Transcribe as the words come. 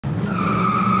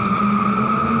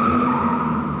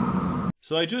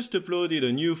So I just uploaded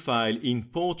a new file in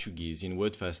Portuguese in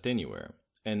WordFast Anywhere.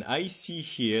 And I see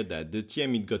here that the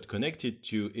TM it got connected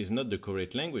to is not the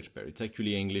correct language pair. It's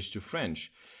actually English to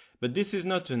French. But this is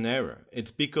not an error. It's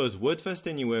because WordFast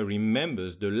Anywhere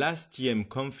remembers the last TM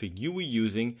config you were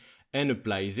using and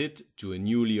applies it to a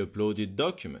newly uploaded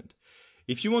document.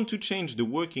 If you want to change the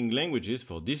working languages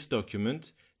for this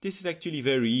document, this is actually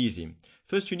very easy.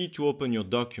 First, you need to open your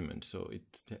document. So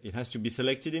it has to be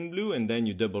selected in blue, and then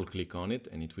you double click on it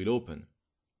and it will open.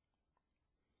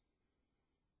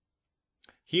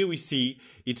 Here we see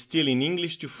it's still in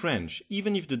English to French,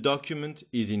 even if the document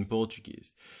is in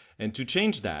Portuguese. And to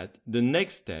change that, the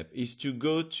next step is to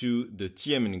go to the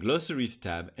TM and Glossaries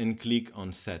tab and click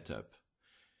on Setup.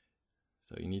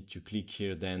 So you need to click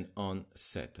here then on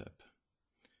Setup.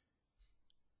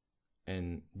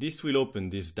 And this will open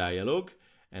this dialog,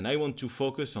 and I want to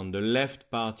focus on the left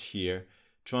part here,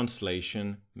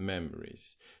 Translation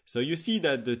Memories. So you see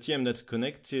that the TM that's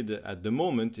connected at the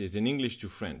moment is in English to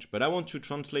French, but I want to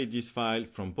translate this file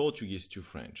from Portuguese to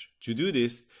French. To do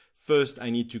this, first I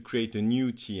need to create a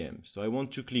new TM. So I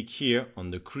want to click here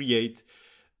on the Create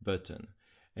button.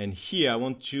 And here I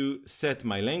want to set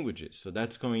my languages. So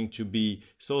that's going to be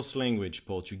source language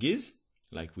Portuguese,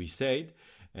 like we said,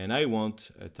 and I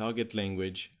want a target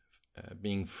language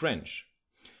being French.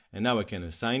 And now I can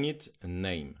assign it a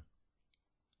name.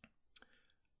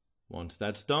 Once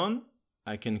that's done,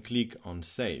 I can click on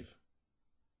Save.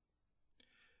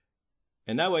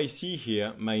 And now I see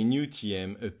here my new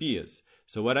TM appears.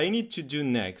 So what I need to do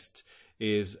next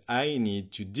is I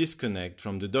need to disconnect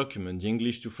from the document the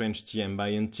English to French TM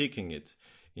by unticking it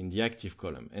in the active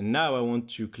column. And now I want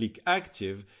to click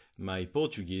Active my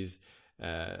Portuguese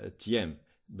TM.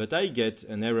 But I get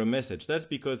an error message. That's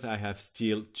because I have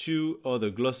still two other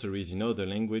glossaries in other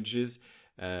languages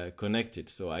connected.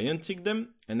 So I untick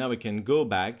them, and now I can go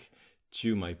back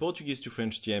to my Portuguese to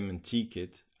French TM and tick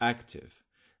it active.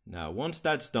 Now, once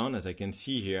that's done, as I can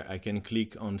see here, I can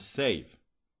click on Save.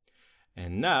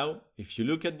 And now, if you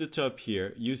look at the top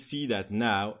here, you see that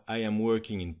now I am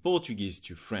working in Portuguese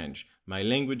to French. My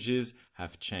languages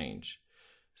have changed.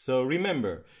 So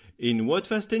remember, in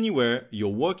WordFast Anywhere,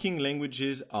 your working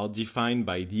languages are defined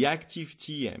by the active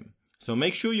TM. So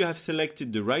make sure you have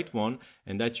selected the right one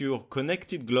and that your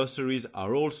connected glossaries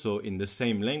are also in the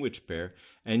same language pair,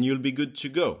 and you'll be good to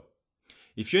go.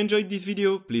 If you enjoyed this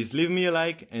video, please leave me a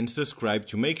like and subscribe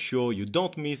to make sure you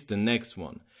don't miss the next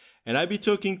one. And I'll be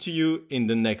talking to you in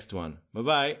the next one. Bye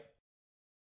bye.